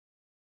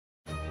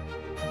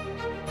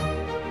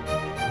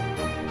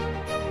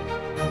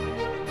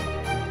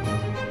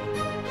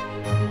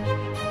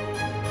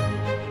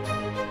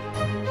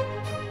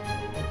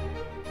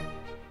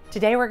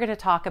Today we're going to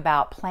talk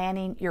about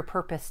planning your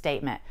purpose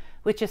statement,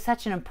 which is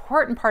such an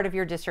important part of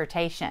your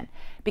dissertation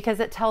because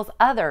it tells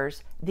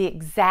others the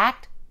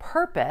exact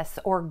purpose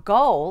or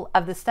goal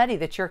of the study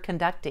that you're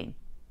conducting.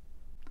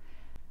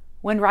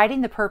 When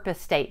writing the purpose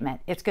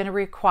statement, it's going to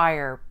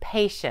require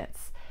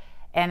patience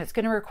and it's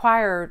going to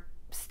require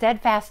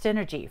steadfast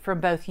energy from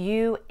both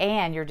you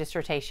and your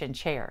dissertation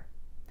chair.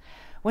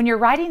 When you're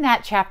writing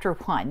that chapter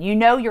 1, you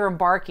know you're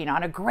embarking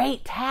on a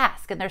great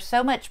task and there's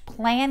so much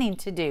planning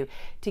to do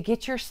to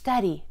get your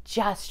study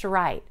just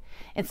right.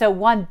 And so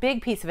one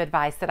big piece of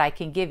advice that I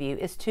can give you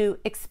is to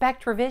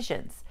expect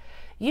revisions.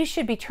 You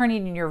should be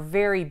turning in your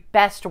very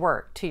best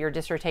work to your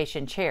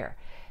dissertation chair,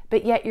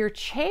 but yet your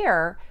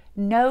chair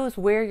knows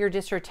where your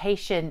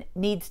dissertation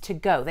needs to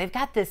go. They've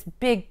got this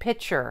big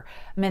picture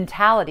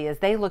mentality as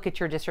they look at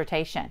your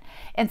dissertation.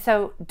 And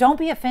so don't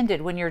be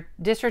offended when your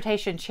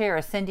dissertation chair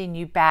is sending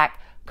you back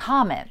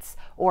comments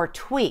or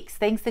tweaks,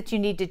 things that you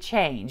need to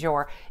change,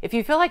 or if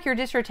you feel like your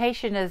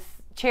dissertation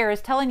chair is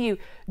telling you,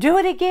 do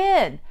it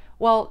again,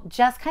 well,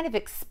 just kind of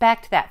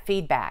expect that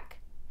feedback.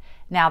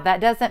 Now, that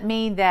doesn't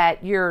mean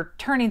that you're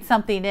turning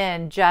something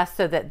in just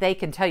so that they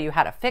can tell you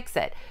how to fix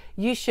it.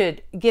 You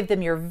should give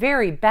them your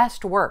very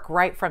best work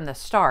right from the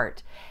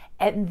start,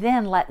 and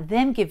then let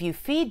them give you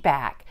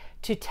feedback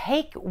to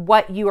take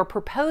what you are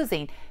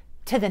proposing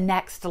to the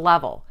next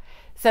level.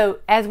 So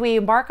as we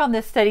embark on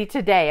this study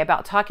today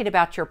about talking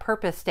about your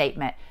purpose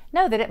statement,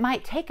 know that it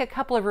might take a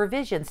couple of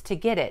revisions to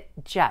get it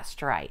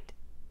just right.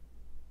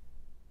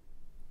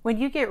 When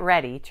you get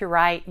ready to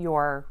write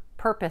your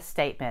purpose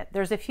statement,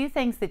 there's a few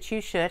things that you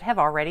should have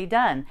already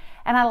done.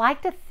 And I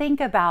like to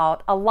think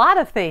about a lot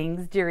of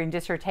things during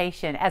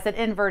dissertation as an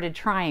inverted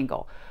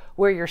triangle,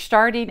 where you're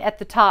starting at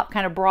the top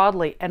kind of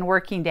broadly and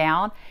working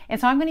down.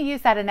 And so I'm going to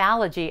use that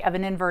analogy of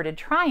an inverted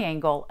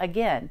triangle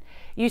again.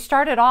 You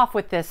started off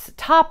with this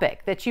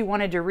topic that you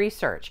wanted to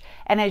research.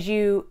 And as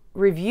you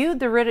reviewed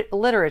the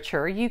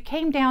literature, you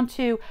came down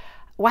to,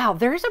 wow,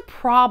 there's a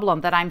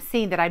problem that I'm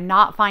seeing that I'm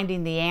not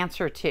finding the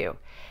answer to.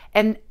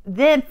 And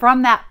then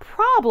from that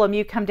problem,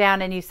 you come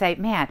down and you say,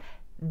 man,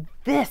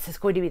 this is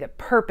going to be the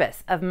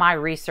purpose of my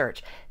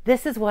research.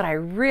 This is what I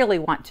really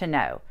want to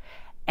know.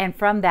 And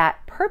from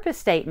that purpose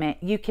statement,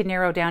 you can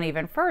narrow down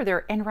even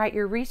further and write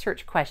your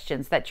research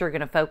questions that you're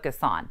going to focus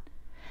on.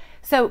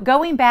 So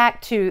going back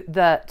to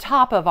the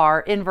top of our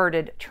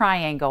inverted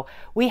triangle,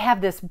 we have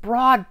this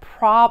broad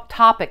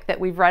topic that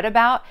we've read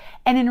about.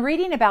 And in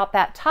reading about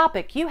that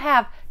topic, you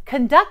have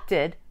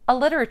conducted a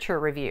literature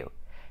review.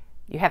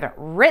 You haven't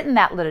written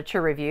that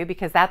literature review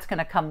because that's going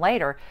to come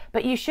later,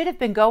 but you should have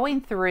been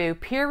going through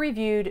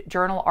peer-reviewed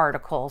journal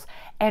articles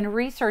and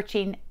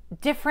researching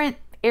different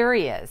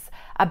areas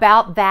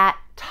about that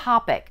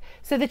topic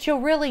so that you'll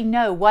really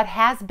know what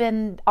has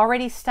been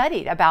already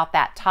studied about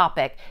that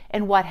topic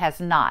and what has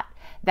not.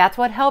 That's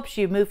what helps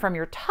you move from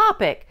your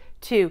topic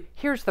to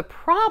here's the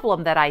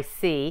problem that I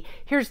see,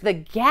 here's the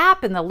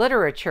gap in the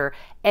literature,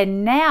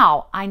 and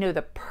now I know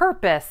the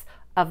purpose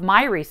of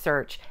my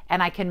research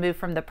and I can move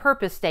from the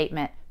purpose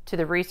statement to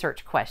the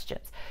research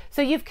questions.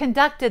 So you've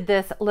conducted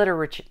this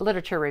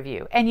literature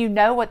review and you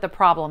know what the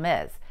problem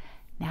is.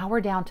 Now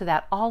we're down to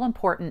that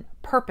all-important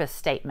purpose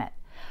statement.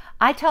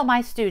 I tell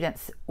my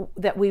students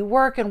that we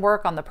work and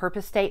work on the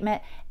purpose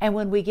statement, and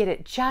when we get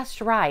it just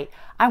right,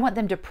 I want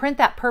them to print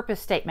that purpose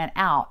statement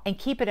out and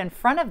keep it in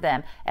front of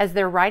them as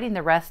they're writing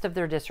the rest of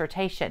their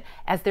dissertation,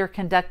 as they're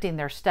conducting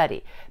their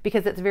study,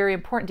 because it's very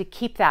important to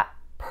keep that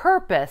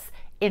purpose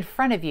in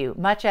front of you,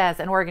 much as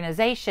an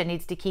organization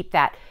needs to keep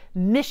that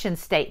mission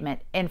statement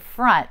in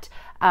front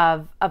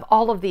of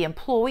all of the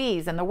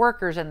employees and the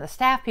workers and the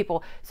staff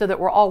people so that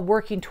we're all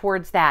working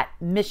towards that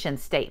mission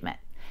statement.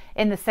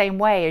 In the same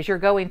way, as you're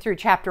going through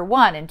chapter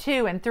 1 and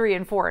 2 and 3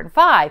 and 4 and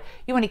 5,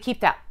 you want to keep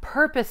that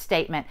purpose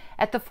statement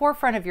at the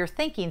forefront of your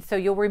thinking so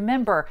you'll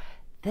remember,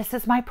 this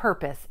is my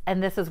purpose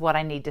and this is what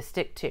I need to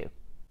stick to.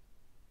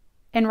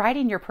 In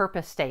writing your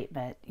purpose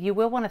statement, you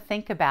will want to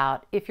think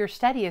about if your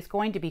study is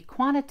going to be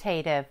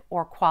quantitative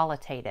or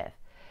qualitative.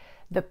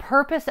 The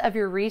purpose of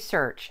your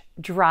research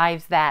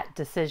drives that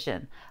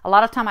decision. A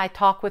lot of time I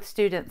talk with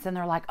students and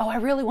they're like, oh, I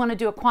really want to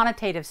do a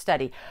quantitative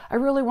study. I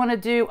really want to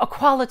do a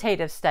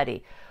qualitative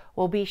study.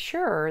 Well, be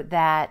sure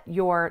that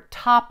your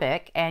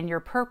topic and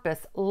your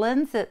purpose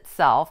lends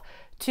itself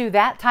to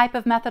that type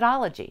of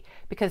methodology,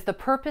 because the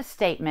purpose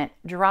statement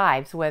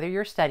drives whether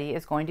your study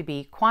is going to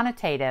be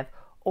quantitative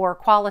or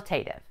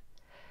qualitative.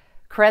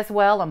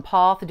 Creswell and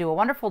Pauth do a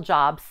wonderful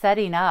job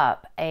setting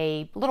up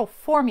a little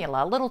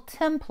formula, a little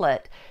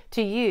template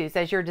to use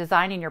as you're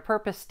designing your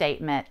purpose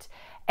statement.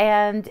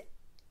 And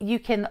you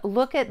can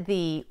look at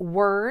the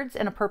words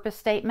in a purpose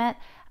statement,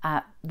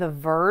 the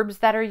verbs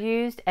that are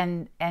used,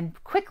 and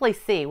quickly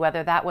see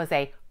whether that was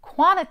a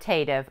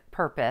quantitative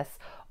purpose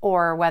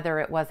or whether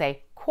it was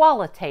a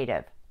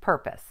qualitative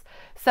purpose.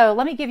 So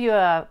let me give you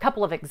a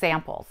couple of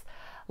examples.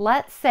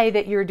 Let's say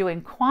that you're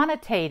doing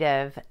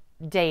quantitative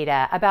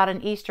data about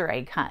an Easter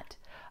egg hunt.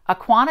 A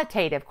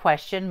quantitative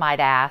question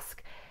might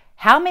ask,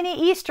 how many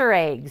Easter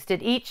eggs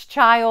did each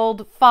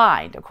child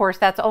find? Of course,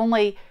 that's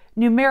only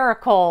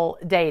numerical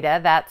data.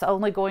 That's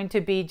only going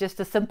to be just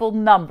a simple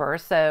number.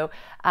 So,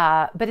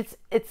 but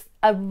it's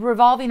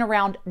revolving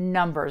around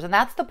numbers, and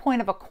that's the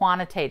point of a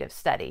quantitative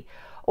study.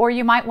 Or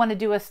you might want to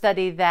do a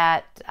study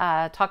that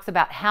talks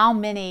about how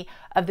many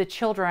of the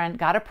children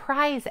got a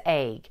prize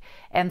egg.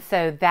 And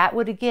so that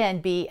would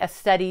again be a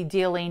study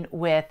dealing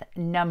with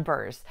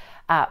numbers,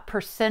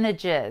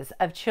 percentages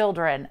of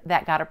children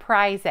that got a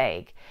prize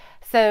egg.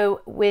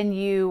 So when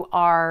you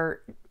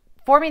are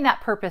forming that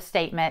purpose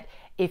statement,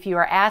 if you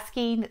are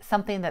asking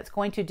something that's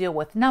going to deal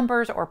with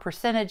numbers or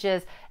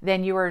percentages,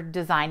 then you are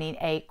designing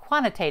a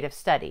quantitative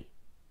study.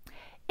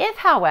 If,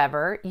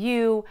 however,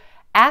 you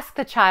ask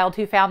the child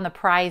who found the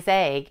prize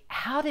egg,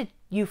 how did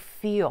you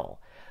feel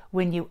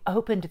when you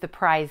opened the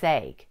prize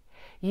egg?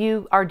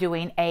 You are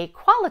doing a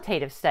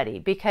qualitative study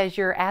because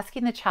you're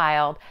asking the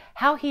child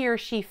how he or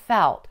she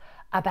felt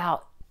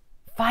about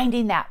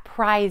finding that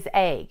prize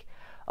egg.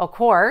 Of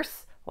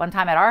course, one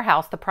time at our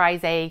house, the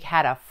prize egg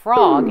had a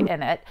frog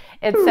in it.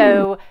 And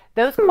so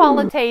those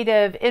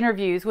qualitative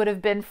interviews would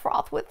have been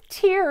fraught with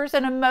tears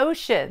and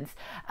emotions.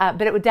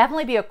 But it would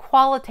definitely be a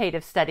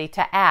qualitative study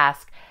to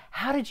ask,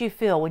 how did you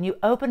feel when you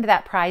opened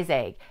that prize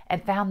egg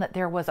and found that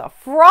there was a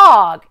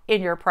frog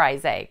in your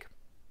prize egg?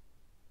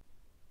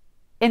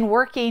 In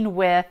working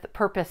with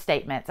purpose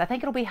statements, I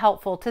think it'll be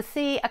helpful to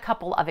see a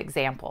couple of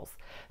examples.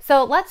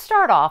 So let's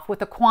start off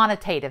with a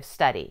quantitative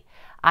study.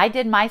 I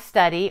did my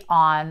study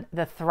on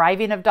the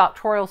thriving of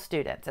doctoral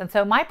students. And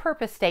so my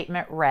purpose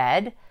statement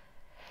read,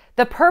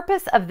 the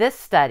purpose of this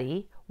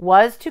study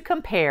was to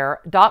compare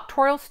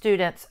doctoral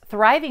students'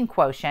 thriving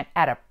quotient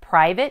at a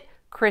private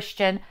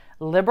Christian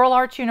liberal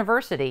arts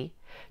university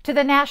to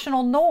the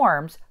national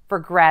norms for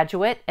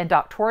graduate and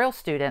doctoral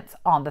students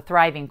on the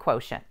thriving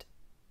quotient.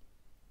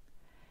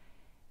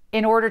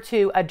 In order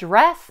to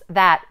address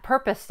that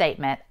purpose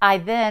statement, I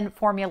then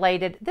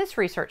formulated this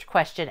research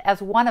question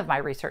as one of my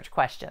research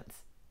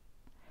questions.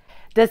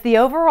 Does the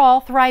overall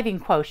thriving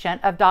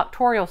quotient of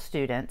doctoral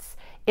students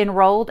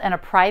enrolled in a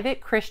private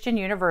Christian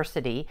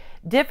university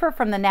differ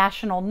from the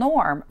national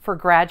norm for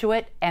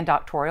graduate and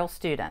doctoral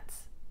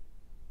students?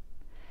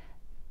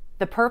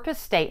 The purpose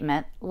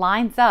statement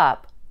lines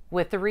up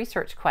with the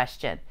research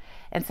question,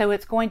 and so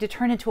it's going to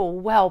turn into a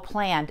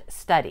well-planned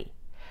study.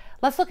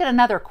 Let's look at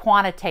another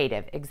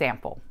quantitative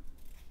example.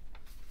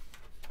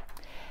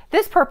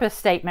 This purpose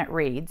statement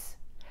reads,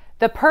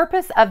 the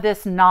purpose of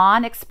this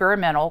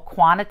non-experimental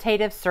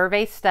quantitative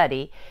survey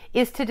study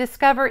is to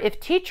discover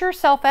if teacher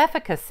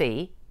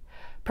self-efficacy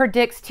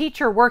predicts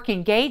teacher work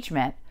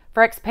engagement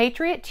for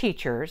expatriate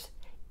teachers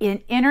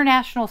in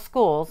international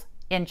schools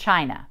in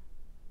China.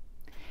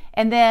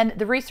 And then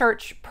the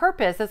research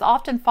purpose is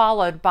often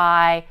followed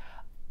by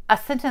a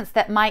sentence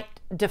that might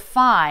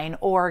define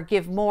or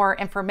give more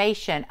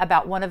information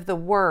about one of the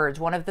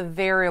words, one of the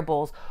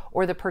variables,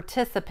 or the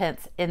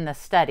participants in the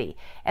study.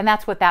 And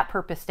that's what that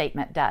purpose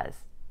statement does.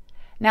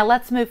 Now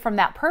let's move from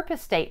that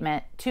purpose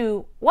statement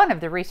to one of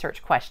the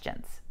research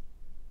questions.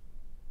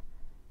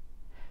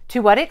 To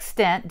what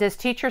extent does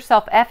teacher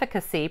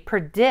self-efficacy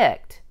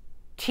predict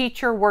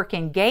teacher work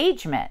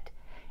engagement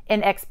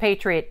in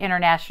expatriate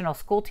international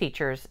school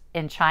teachers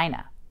in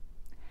China?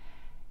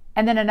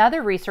 And then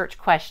another research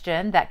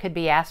question that could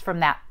be asked from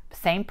that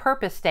same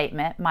purpose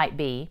statement might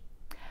be,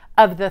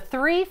 of the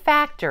three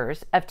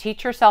factors of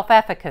teacher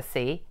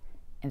self-efficacy,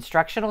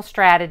 instructional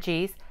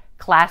strategies,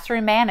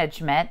 classroom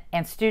management,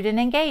 and student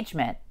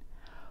engagement,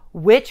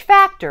 which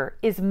factor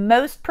is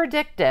most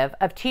predictive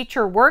of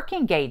teacher work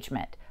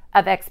engagement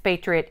of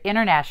expatriate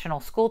international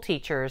school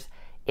teachers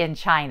in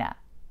China?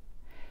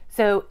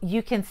 So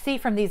you can see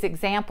from these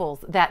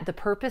examples that the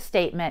purpose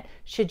statement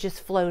should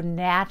just flow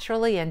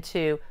naturally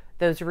into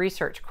those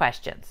research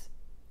questions.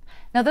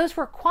 Now those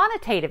were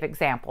quantitative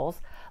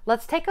examples.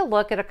 Let's take a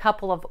look at a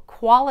couple of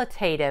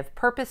qualitative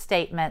purpose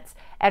statements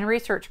and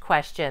research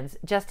questions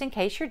just in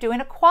case you're doing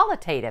a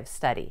qualitative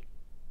study.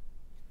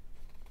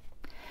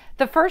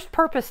 The first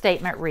purpose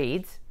statement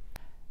reads,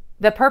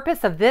 the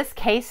purpose of this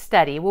case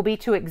study will be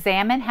to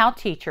examine how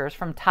teachers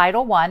from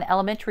Title I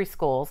elementary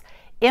schools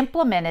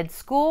implemented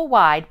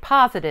school-wide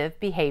positive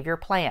behavior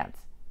plans.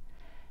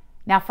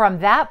 Now from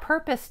that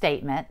purpose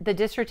statement, the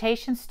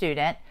dissertation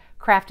student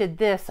crafted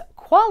this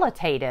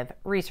qualitative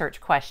research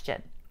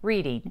question,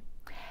 reading,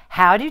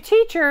 how do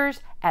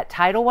teachers at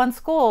Title I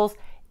schools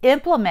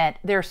implement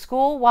their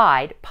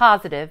school-wide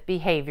positive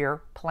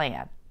behavior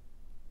plan?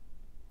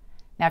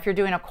 Now, if you're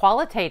doing a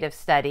qualitative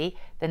study,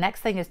 the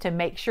next thing is to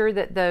make sure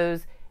that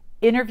those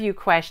interview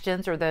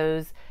questions or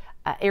those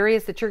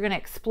areas that you're going to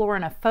explore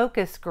in a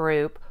focus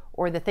group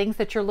or the things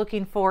that you're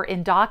looking for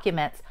in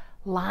documents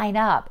line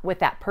up with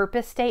that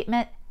purpose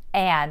statement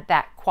and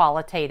that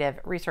qualitative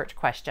research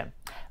question.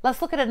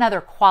 Let's look at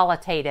another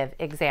qualitative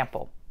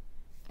example.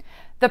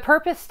 The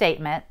purpose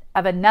statement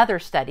of another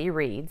study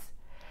reads,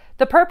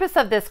 the purpose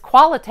of this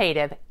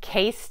qualitative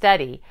case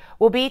study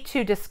will be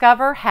to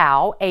discover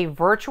how a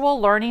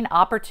virtual learning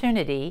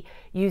opportunity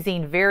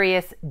using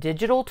various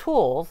digital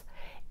tools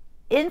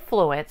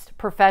influenced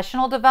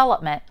professional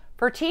development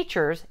for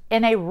teachers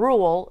in a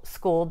rural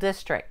school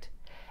district.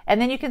 And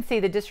then you can see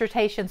the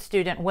dissertation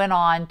student went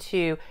on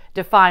to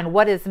define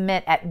what is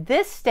meant at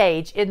this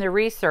stage in the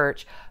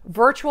research.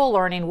 Virtual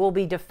learning will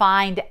be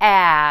defined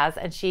as,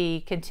 and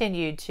she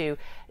continued to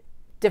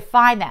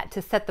define that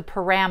to set the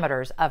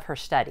parameters of her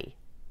study.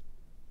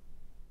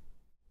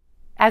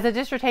 As a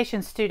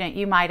dissertation student,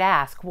 you might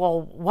ask,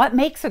 well, what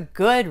makes a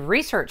good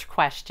research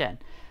question?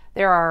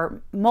 There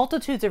are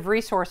multitudes of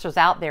resources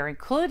out there,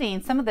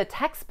 including some of the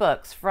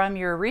textbooks from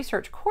your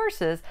research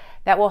courses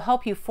that will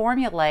help you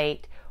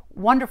formulate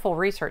wonderful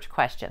research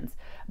questions.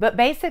 But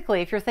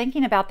basically, if you're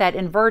thinking about that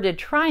inverted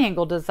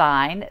triangle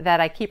design that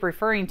I keep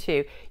referring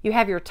to, you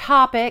have your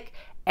topic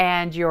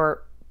and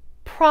your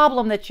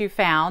problem that you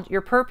found,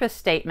 your purpose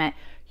statement.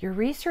 Your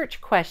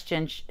research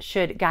question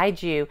should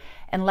guide you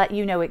and let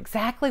you know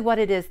exactly what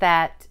it is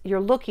that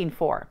you're looking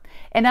for.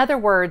 In other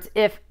words,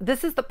 if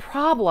this is the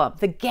problem,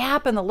 the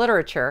gap in the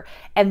literature,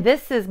 and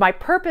this is my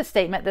purpose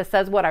statement that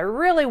says what I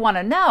really want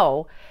to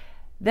know,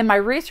 then my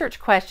research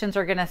questions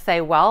are going to say,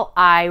 well,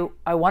 I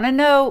want to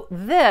know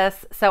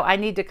this, so I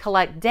need to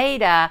collect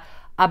data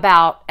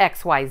about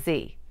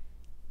XYZ.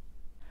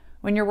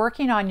 When you're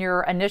working on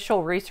your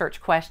initial research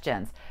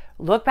questions,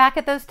 look back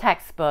at those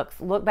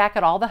textbooks, look back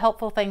at all the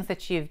helpful things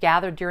that you've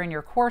gathered during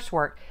your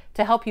coursework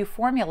to help you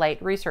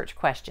formulate research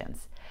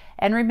questions.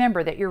 And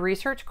remember that your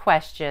research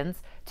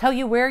questions tell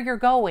you where you're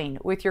going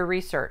with your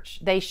research.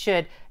 They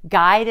should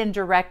guide and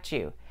direct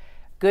you.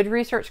 Good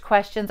research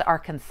questions are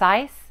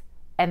concise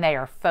and they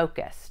are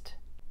focused.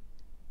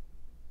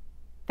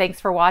 Thanks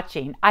for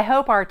watching. I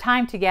hope our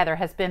time together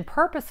has been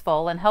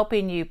purposeful in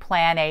helping you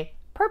plan a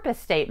purpose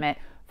statement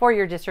for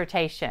your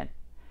dissertation.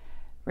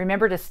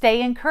 Remember to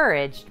stay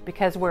encouraged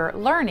because we're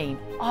learning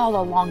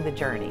all along the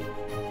journey.